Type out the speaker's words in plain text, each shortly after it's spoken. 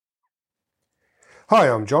Hi,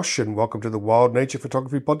 I'm Josh, and welcome to the Wild Nature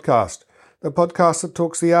Photography Podcast, the podcast that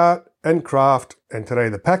talks the art and craft, and today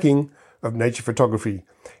the packing of nature photography.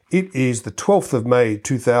 It is the 12th of May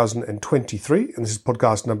 2023, and this is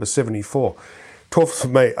podcast number 74. 12th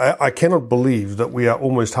of May, I cannot believe that we are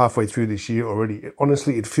almost halfway through this year already.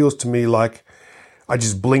 Honestly, it feels to me like I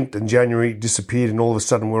just blinked and January disappeared and all of a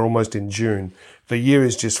sudden we're almost in June. The year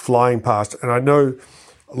is just flying past, and I know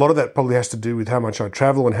a lot of that probably has to do with how much I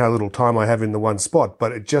travel and how little time I have in the one spot,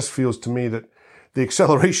 but it just feels to me that the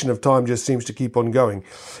acceleration of time just seems to keep on going.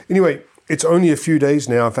 Anyway, it's only a few days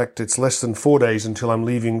now. In fact, it's less than 4 days until I'm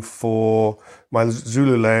leaving for my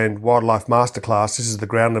Zululand Wildlife Masterclass. This is the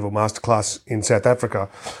ground level masterclass in South Africa.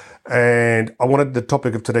 And I wanted the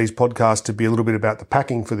topic of today's podcast to be a little bit about the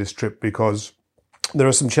packing for this trip, because there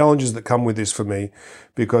are some challenges that come with this for me,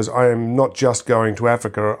 because I am not just going to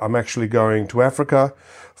Africa. I'm actually going to Africa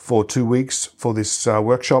for 2 weeks for this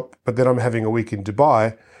workshop, but then I'm having a week in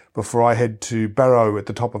Dubai before I head to Barrow at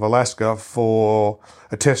the top of Alaska for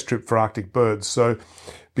a test trip for Arctic birds. So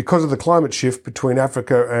because of the climate shift between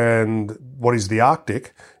Africa and what is the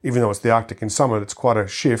Arctic, even though it's the Arctic in summer, it's quite a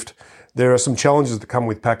shift. There are some challenges that come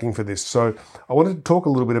with packing for this. So I wanted to talk a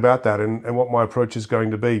little bit about that and what my approach is going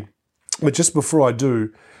to be. But just before I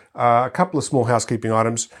do, a couple of small housekeeping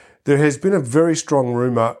items. There has been a very strong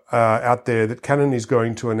rumor out there that Canon is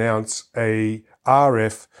going to announce a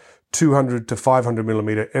RF 200 to 500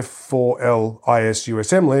 millimeter f4L IS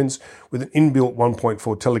USM lens with an inbuilt 1.4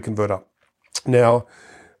 teleconverter. Now,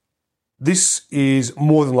 this is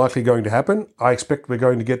more than likely going to happen. I expect we're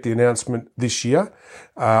going to get the announcement this year.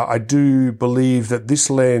 I do believe that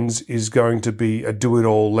this lens is going to be a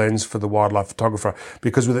do-it-all lens for the wildlife photographer,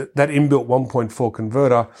 because with that inbuilt 1.4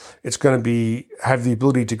 converter, it's going to have the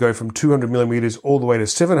ability to go from 200 millimeters all the way to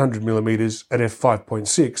 700 millimeters at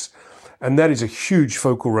f5.6. And that is a huge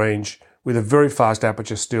focal range with a very fast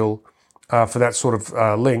aperture still for that sort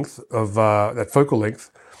of length of that focal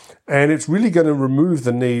length. And it's really going to remove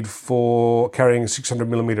the need for carrying a 600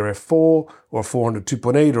 millimeter f4 or a 400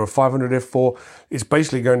 2.8 or a 500 f4. It's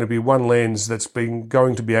basically going to be one lens that's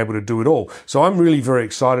going to be able to do it all. So I'm really very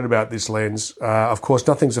excited about this lens. Of course,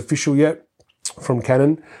 nothing's official yet from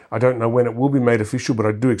Canon. I don't know when it will be made official, but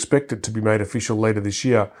I do expect it to be made official later this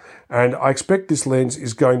year. And I expect this lens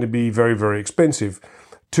is going to be very, very expensive.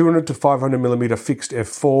 200 to 500 millimeter fixed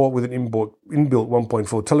f4 with an inbuilt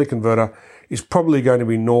 1.4 teleconverter is probably going to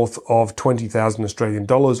be north of 20,000 Australian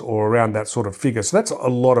dollars or around that sort of figure. So that's a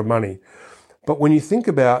lot of money. But when you think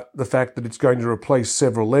about the fact that it's going to replace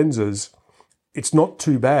several lenses, it's not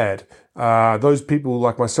too bad. Those people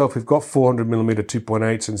like myself who've got 400 millimeter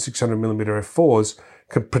 2.8s and 600 millimeter f4s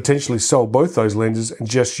could potentially sell both those lenses and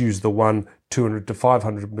just use the one 200 to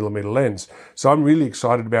 500 millimeter lens. So I'm really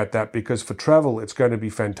excited about that, because for travel, it's going to be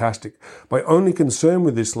fantastic. My only concern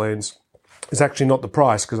with this lens is actually not the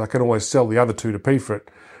price, because I can always sell the other two to pay for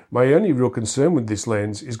it. My only real concern with this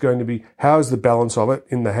lens is going to be how is the balance of it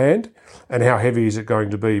in the hand and how heavy is it going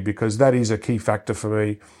to be, because that is a key factor for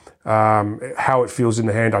me. How it feels in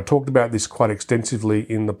the hand. I talked about this quite extensively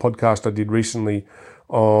in the podcast I did recently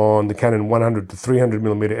on the Canon 100 to 300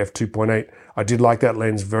 millimeter f2.8. I did like that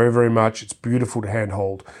lens very, very much. It's beautiful to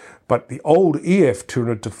handhold. But the old EF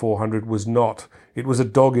 200 to 400 was not. It was a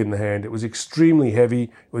dog in the hand. It was extremely heavy.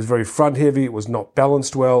 It was very front heavy. It was not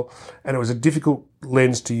balanced well. And it was a difficult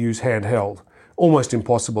lens to use handheld. Almost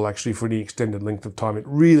impossible, actually, for any extended length of time. It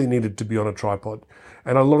really needed to be on a tripod.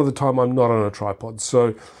 And a lot of the time, I'm not on a tripod.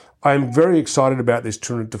 So I'm very excited about this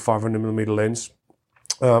 200 to 500 millimeter lens.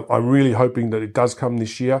 I'm really hoping that it does come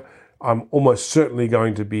this year. I'm almost certainly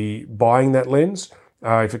going to be buying that lens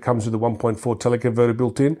if it comes with a 1.4 teleconverter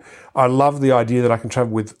built in. I love the idea that I can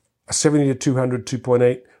travel with a 70 to 200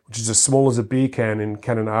 2.8, which is as small as a beer can in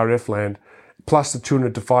Canon RF land, plus the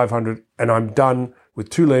 200 to 500, and I'm done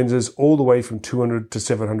with two lenses all the way from 200 to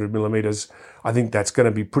 700 millimeters. I think that's going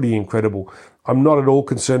to be pretty incredible. I'm not at all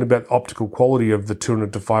concerned about the optical quality of the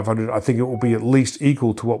 200 to 500. I think it will be at least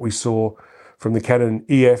equal to what we saw from the Canon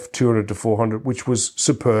EF 200 to 400, which was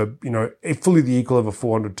superb, fully the equal of a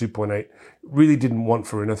 400 2.8. Really didn't want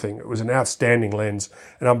for anything. It was an outstanding lens,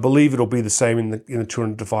 and I believe it'll be the same in the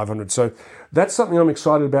 200 to 500. So that's something I'm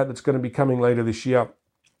excited about that's going to be coming later this year.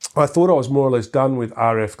 I thought I was more or less done with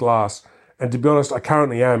RF glass, and to be honest, I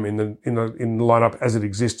currently am in the lineup as it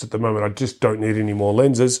exists at the moment. I just don't need any more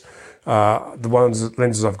lenses. The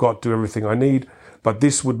lenses I've got do everything I need. But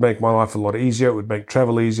this would make my life a lot easier. It would make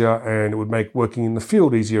travel easier, and it would make working in the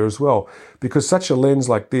field easier as well. Because such a lens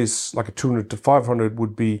like this, like a 200 to 500,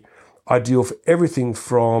 would be ideal for everything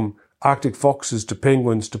from Arctic foxes to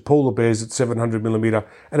penguins to polar bears at 700mm,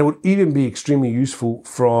 and it would even be extremely useful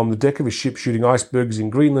from the deck of a ship shooting icebergs in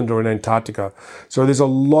Greenland or in Antarctica. So there's a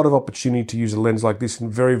lot of opportunity to use a lens like this in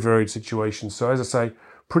very varied situations. So as I say,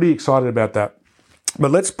 pretty excited about that. But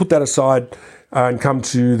let's put that aside and come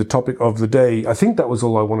to the topic of the day. I think that was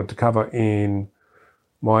all I wanted to cover in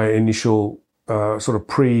my initial sort of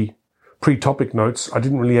pre-topic notes. I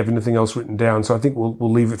didn't really have anything else written down, so I think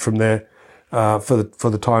we'll leave it from there for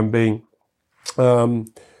the time being.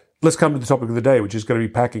 Let's come to the topic of the day, which is going to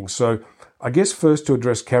be packing. So I guess first, to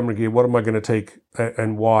address camera gear, what am I going to take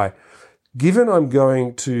and why? Given I'm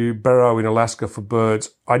going to Barrow in Alaska for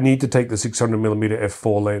birds, I need to take the 600mm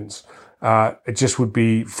f4 lens. It just would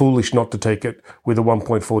be foolish not to take it with a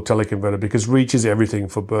 1.4 teleconverter, because reach is everything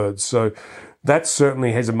for birds. So that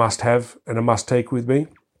certainly has a must-have and a must-take with me.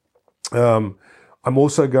 I'm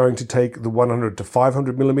also going to take the 100 to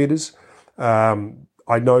 500mm.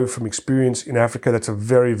 I know from experience in Africa that's a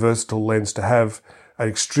very versatile lens to have, and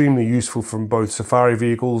extremely useful from both safari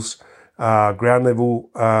vehicles, ground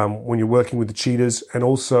level, when you're working with the cheetahs, and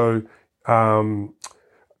also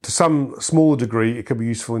to some smaller degree, it can be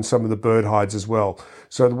useful in some of the bird hides as well.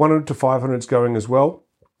 So the 100 to 500 is going, as well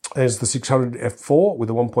as the 600 f4 with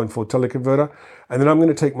a 1.4 teleconverter. And then I'm going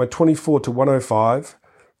to take my 24 to 105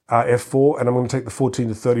 f4, and I'm going to take the 14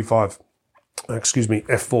 to 35,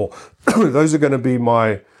 f4. Those are going to be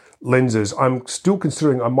my lenses. I'm still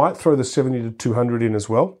considering I might throw the 70 to 200 in as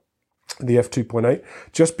well, the f2.8,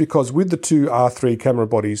 just because with the two R3 camera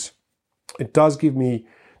bodies, it does give me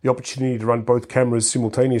the opportunity to run both cameras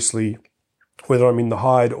simultaneously, whether I'm in the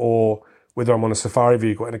hide or whether I'm on a safari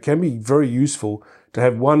vehicle. And it can be very useful to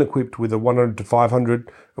have one equipped with a 100 to 500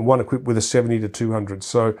 and one equipped with a 70 to 200.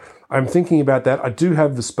 So I'm thinking about that. I do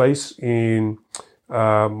have the space in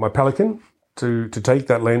my Pelican to take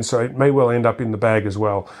that lens, so it may well end up in the bag as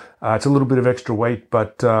well. It's a little bit of extra weight,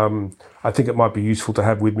 but I think it might be useful to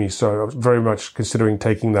have with me. So I was very much considering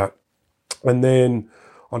taking that. And then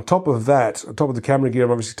on top of that, on top of the camera gear,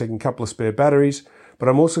 I'm obviously taking a couple of spare batteries, but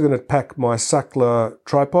I'm also going to pack my Sackler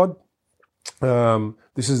tripod.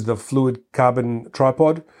 This is the fluid carbon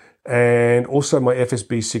tripod, and also my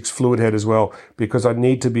FSB6 fluid head as well, because I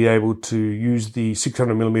need to be able to use the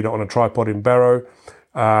 600mm on a tripod in Barrow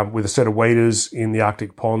with a set of waders in the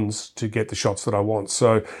Arctic ponds to get the shots that I want.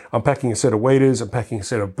 So I'm packing a set of waders, I'm packing a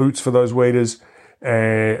set of boots for those waders,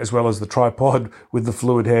 as well as the tripod with the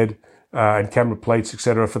fluid head, and camera plates,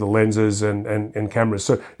 etc., for the lenses and cameras.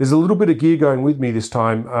 So there's a little bit of gear going with me this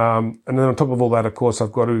time. And then on top of all that, of course,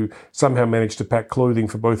 I've got to somehow manage to pack clothing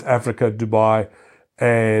for both Africa, Dubai,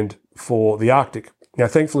 and for the Arctic. Now,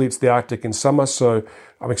 thankfully, it's the Arctic in summer, so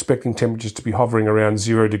I'm expecting temperatures to be hovering around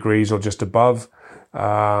 0 degrees or just above,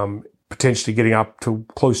 potentially getting up to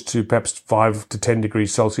close to perhaps 5 to 10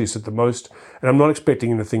 degrees Celsius at the most. And I'm not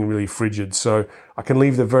expecting anything really frigid. So I can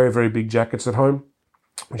leave the very, very big jackets at home,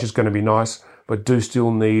 which is going to be nice, but do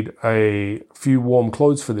still need a few warm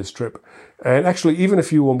clothes for this trip. And actually, even a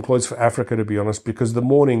few warm clothes for Africa, to be honest, because the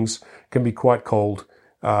mornings can be quite cold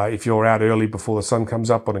if you're out early before the sun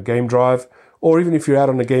comes up on a game drive, or even if you're out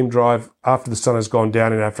on a game drive after the sun has gone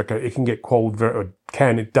down in Africa, it can get cold,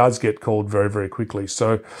 it does get cold very, very quickly.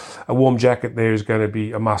 So a warm jacket there is going to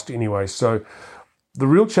be a must anyway. So the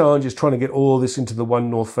real challenge is trying to get all of this into the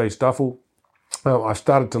one North Face duffel. I've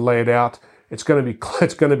started to lay it out. It's going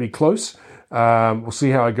to be close. We'll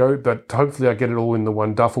see how I go, but hopefully I get it all in the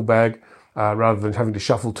one duffel bag rather than having to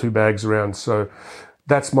shuffle two bags around. So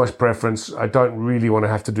that's my preference. I don't really want to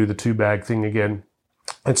have to do the two bag thing again.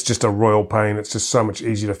 It's just a royal pain. It's just so much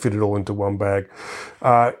easier to fit it all into one bag.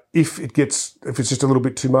 If it's just a little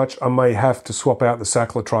bit too much, I may have to swap out the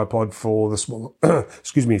Sackler tripod for the smaller,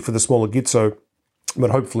 for the smaller Gitzo, but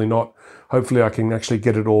hopefully not. Hopefully I can actually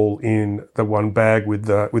get it all in the one bag with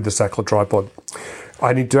the Sackler tripod.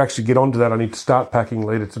 I need to actually get onto that. I need to start packing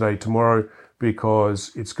later today, tomorrow,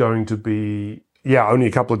 because it's going to be, only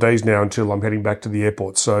a couple of days now until I'm heading back to the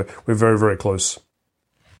airport. So we're very, very close.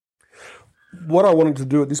 What I wanted to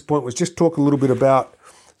do at this point was just talk a little bit about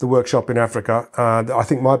the workshop in Africa. That I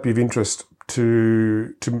think might be of interest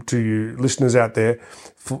to you listeners out there,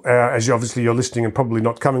 as you're listening and probably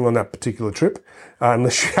not coming on that particular trip,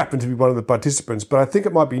 unless you happen to be one of the participants. But I think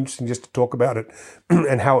it might be interesting just to talk about it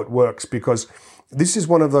and how it works, because this is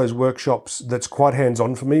one of those workshops that's quite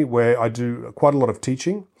hands-on for me, where I do quite a lot of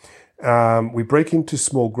teaching. We break into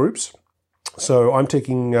small groups. So I'm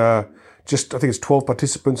taking I think it's 12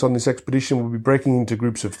 participants on this expedition. We'll be breaking into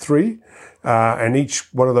groups of 3, and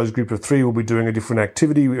each one of those group of 3 will be doing a different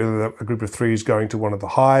activity, whether a group of 3 is going to one of the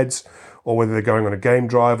hides, or whether they're going on a game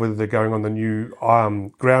drive, whether they're going on the new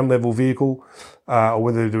ground level vehicle, or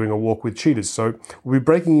whether they're doing a walk with cheetahs. So we'll be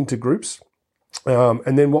breaking into groups,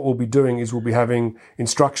 and then what we'll be doing is we'll be having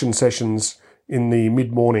instruction sessions in the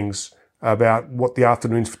mid-mornings about what the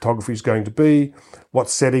afternoon's photography is going to be, what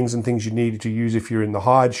settings and things you need to use if you're in the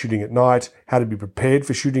hide shooting at night, how to be prepared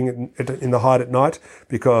for shooting in the hide at night,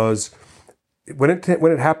 because when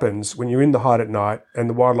it happens, when you're in the hide at night and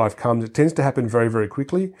the wildlife comes, it tends to happen very, very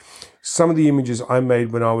quickly. Some of the images I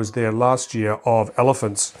made when I was there last year of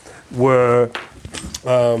elephants were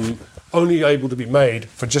only able to be made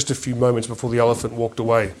for just a few moments before the elephant walked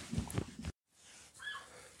away.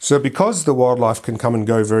 So because the wildlife can come and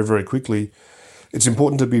go very, very quickly, it's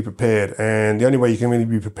important to be prepared. And the only way you can really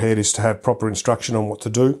be prepared is to have proper instruction on what to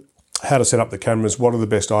do, how to set up the cameras, what are the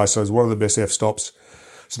best ISOs, what are the best f-stops,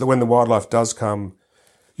 so that when the wildlife does come,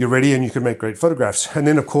 you're ready and you can make great photographs. And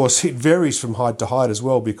then, of course, it varies from hide to hide as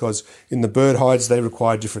well, because in the bird hides, they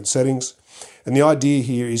require different settings. And the idea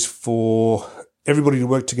here is for everybody to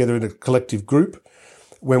work together in a collective group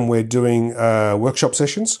when we're doing workshop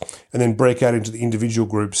sessions, and then break out into the individual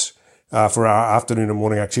groups for our afternoon and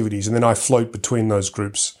morning activities. And then I float between those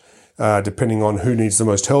groups, depending on who needs the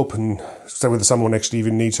most help, and so whether someone actually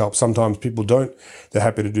even needs help. Sometimes people don't. They're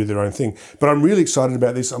happy to do their own thing. But I'm really excited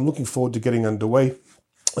about this. I'm looking forward to getting underway.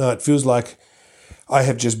 It feels like I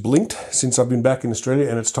have just blinked since I've been back in Australia,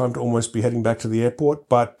 and it's time to almost be heading back to the airport.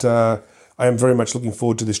 But I am very much looking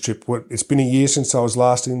forward to this trip. It's been a year since I was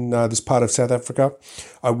last in this part of South Africa.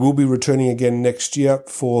 I will be returning again next year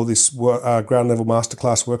for this ground level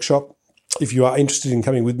masterclass workshop. If you are interested in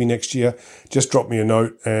coming with me next year, just drop me a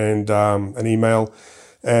note and an email,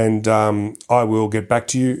 and I will get back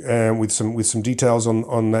to you with some details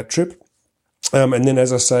on that trip. And then,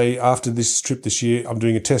 as I say, after this trip this year, I'm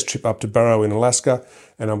doing a test trip up to Barrow in Alaska,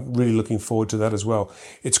 and I'm really looking forward to that as well.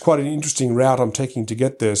 It's quite an interesting route I'm taking to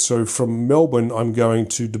get there. So from Melbourne, I'm going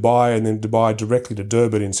to Dubai, and then Dubai directly to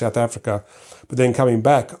Durban in South Africa. But then coming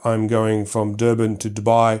back, I'm going from Durban to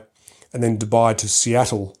Dubai, and then Dubai to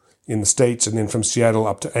Seattle in the States, and then from Seattle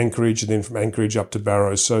up to Anchorage, and then from Anchorage up to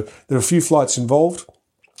Barrow. So there are a few flights involved,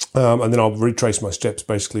 and then I'll retrace my steps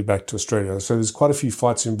basically back to Australia. So there's quite a few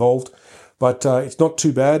flights involved. But it's not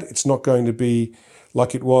too bad. It's not going to be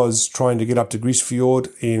like it was trying to get up to Grisfjord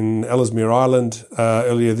in Ellesmere Island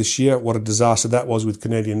earlier this year. What a disaster that was with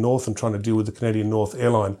Canadian North and trying to deal with the Canadian North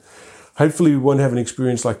airline. Hopefully we won't have an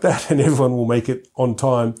experience like that, and everyone will make it on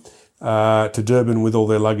time to Durban with all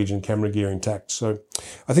their luggage and camera gear intact. So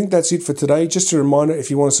I think that's it for today. Just a reminder, if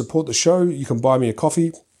you want to support the show, you can buy me a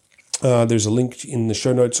coffee. There's a link in the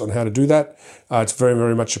show notes on how to do that. It's very,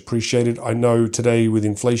 very much appreciated. I know today with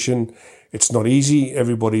inflation, it's not easy.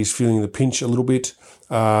 Everybody's feeling the pinch a little bit.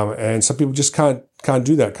 And some people just can't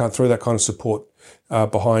do that, can't throw that kind of support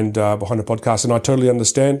behind a podcast. And I totally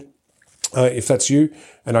understand if that's you.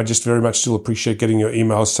 And I just very much still appreciate getting your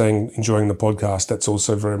emails saying enjoying the podcast. That's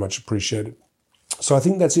also very much appreciated. So I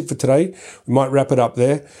think that's it for today. We might wrap it up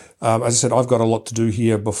there. As I said, I've got a lot to do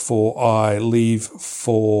here before I leave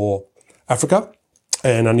for Africa,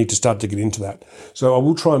 and I need to start to get into that. So I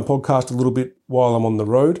will try and podcast a little bit while I'm on the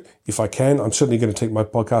road, if I can. I'm certainly going to take my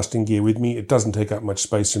podcasting gear with me. It doesn't take up much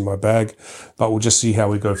space in my bag, but we'll just see how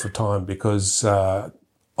we go for time, because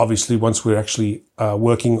obviously once we're actually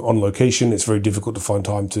working on location, it's very difficult to find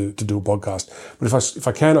time to do a podcast. But if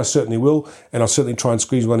I can, I certainly will, and I'll certainly try and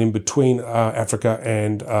squeeze one in between Africa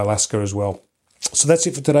and Alaska as well. So that's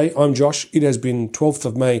it for today. I'm Josh. It has been 12th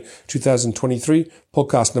of May, 2023,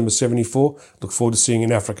 podcast number 74. Look forward to seeing you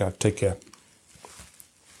in Africa. Take care.